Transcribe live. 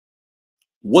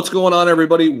What's going on,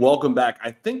 everybody? Welcome back.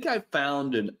 I think I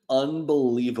found an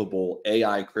unbelievable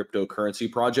AI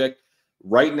cryptocurrency project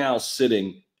right now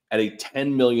sitting at a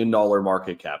 $10 million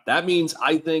market cap. That means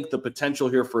I think the potential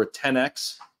here for a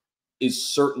 10x is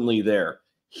certainly there.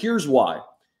 Here's why.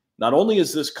 Not only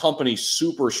is this company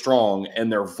super strong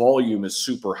and their volume is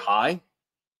super high,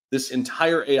 this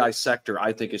entire AI sector,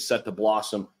 I think, is set to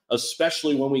blossom,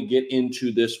 especially when we get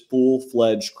into this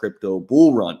full-fledged crypto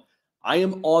bull run. I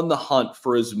am on the hunt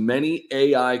for as many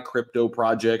AI crypto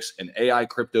projects and AI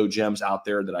crypto gems out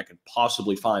there that I could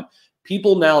possibly find.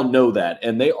 People now know that,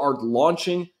 and they are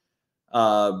launching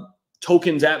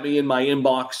tokens at me in my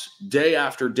inbox day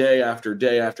after day after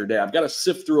day after day. I've got to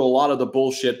sift through a lot of the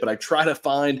bullshit, but I try to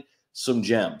find some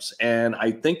gems. And I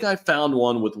think I found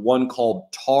one with one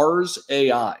called TARS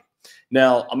AI.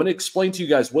 Now, I'm going to explain to you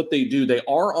guys what they do. They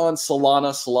are on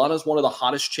Solana. Solana is one of the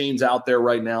hottest chains out there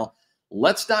right now.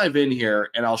 Let's dive in here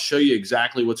and I'll show you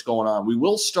exactly what's going on. We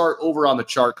will start over on the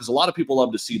chart because a lot of people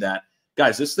love to see that.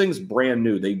 Guys, this thing's brand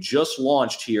new. They just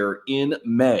launched here in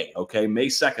May, okay? May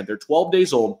 2nd. They're 12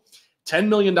 days old, $10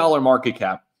 million market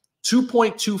cap,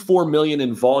 2.24 million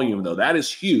in volume, though. That is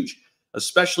huge,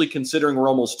 especially considering we're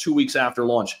almost 2 weeks after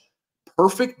launch.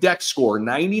 Perfect deck score,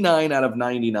 99 out of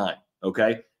 99,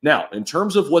 okay? Now, in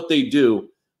terms of what they do,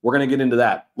 we're going to get into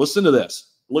that. Listen to this.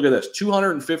 Look at this,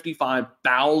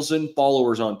 255,000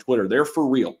 followers on Twitter. They're for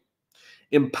real.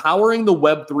 Empowering the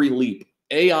Web3 leap,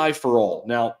 AI for all.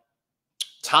 Now,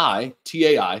 TAI,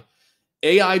 T-A-I,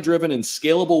 AI-driven and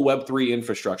scalable Web3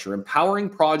 infrastructure, empowering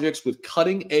projects with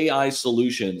cutting-edge AI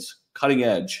solutions,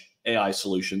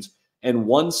 and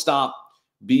one-stop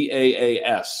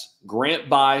BaaS, grant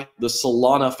by the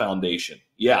Solana Foundation.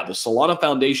 Yeah, the Solana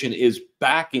Foundation is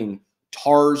backing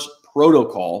TARS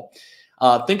protocol.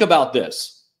 Think about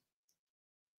this.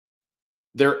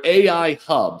 Their AI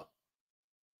hub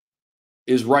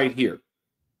is right here.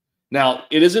 Now,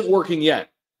 it isn't working yet,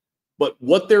 but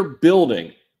what they're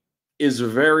building is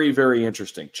very, very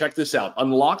interesting. Check this out.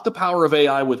 Unlock the power of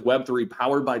AI with Web3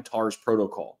 powered by TARS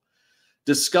protocol.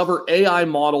 Discover AI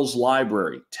models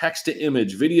library, text to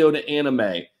image, video to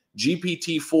anime,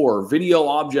 GPT-4, video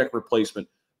object replacement.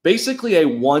 Basically a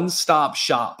one-stop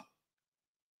shop.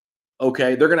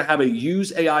 Okay, they're going to have a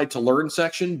use AI to learn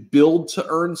section, build to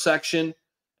earn section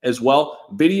as well.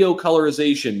 Video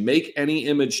colorization, make any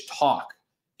image talk,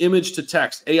 image to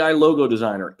text, AI logo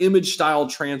designer, image style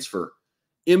transfer,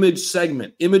 image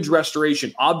segment, image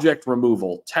restoration, object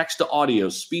removal, text to audio,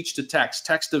 speech to text,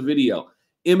 text to video,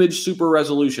 image super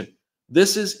resolution.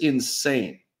 This is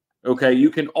insane. Okay, you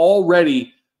can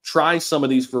already try some of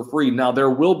these for free. Now,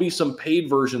 there will be some paid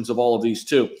versions of all of these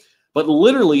too, but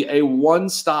literally a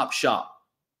one-stop shop.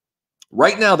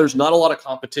 Right now, there's not a lot of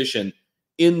competition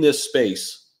in this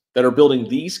space that are building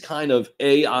these kind of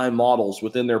AI models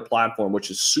within their platform,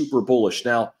 which is super bullish.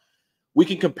 Now, we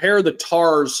can compare the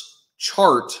TARS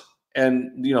chart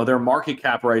and their market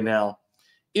cap right now.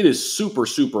 It is super,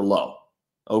 super low,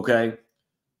 okay?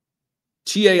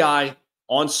 TAI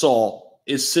on Sol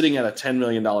is sitting at a $10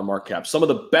 million market cap. Some of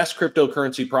the best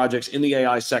cryptocurrency projects in the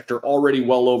AI sector already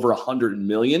well over 100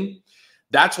 million.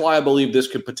 That's why I believe this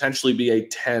could potentially be a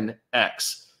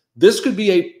 10x. This could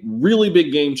be a really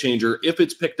big game changer if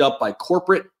it's picked up by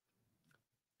corporate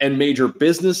and major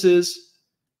businesses.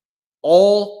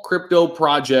 All crypto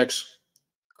projects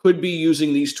could be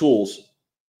using these tools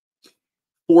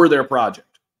for their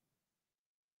project.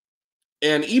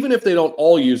 And even if they don't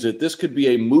all use it, this could be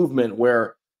a movement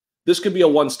where this could be a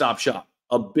one-stop shop,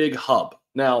 a big hub.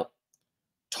 Now,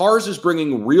 TARS is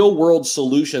bringing real-world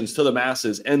solutions to the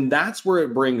masses, and that's where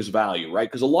it brings value, right?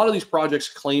 Because a lot of these projects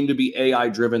claim to be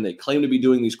AI-driven. They claim to be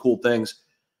doing these cool things,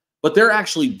 but they're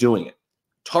actually doing it.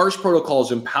 TARS protocol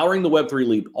is empowering the Web3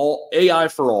 leap, all AI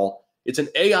for all. It's an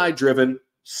AI-driven,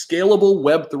 scalable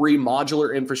Web3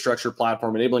 modular infrastructure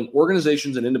platform, enabling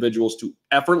organizations and individuals to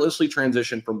effortlessly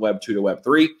transition from Web2 to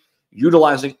Web3,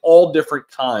 utilizing all different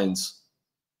kinds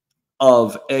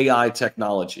of AI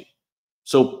technology.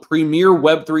 So premier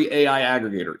Web3 AI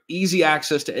aggregator, easy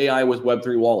access to AI with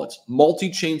Web3 wallets,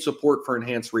 multi-chain support for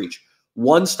enhanced reach,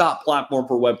 one-stop platform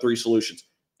for Web3 solutions,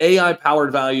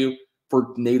 AI-powered value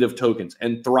for native tokens,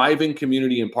 and thriving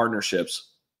community and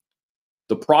partnerships.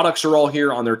 The products are all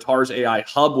here on their TARS AI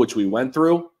hub, which we went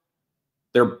through.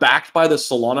 They're backed by the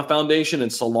Solana Foundation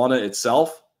and Solana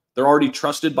itself. They're already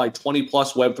trusted by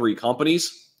 20-plus Web3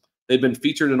 companies. They've been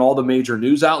featured in all the major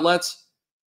news outlets.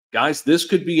 Guys, this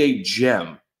could be a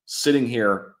gem sitting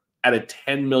here at a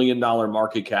 $10 million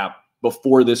market cap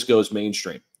before this goes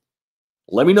mainstream.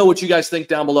 Let me know what you guys think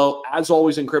down below. As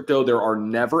always in crypto, there are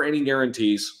never any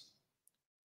guarantees,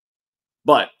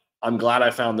 but I'm glad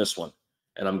I found this one.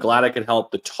 And I'm glad I can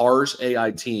help the TARS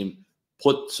AI team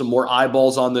put some more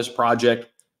eyeballs on this project.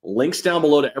 Links down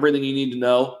below to everything you need to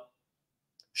know.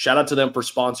 Shout out to them for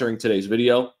sponsoring today's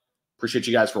video. Appreciate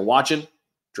you guys for watching.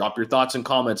 Drop your thoughts and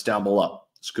comments down below.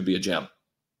 This could be a gem.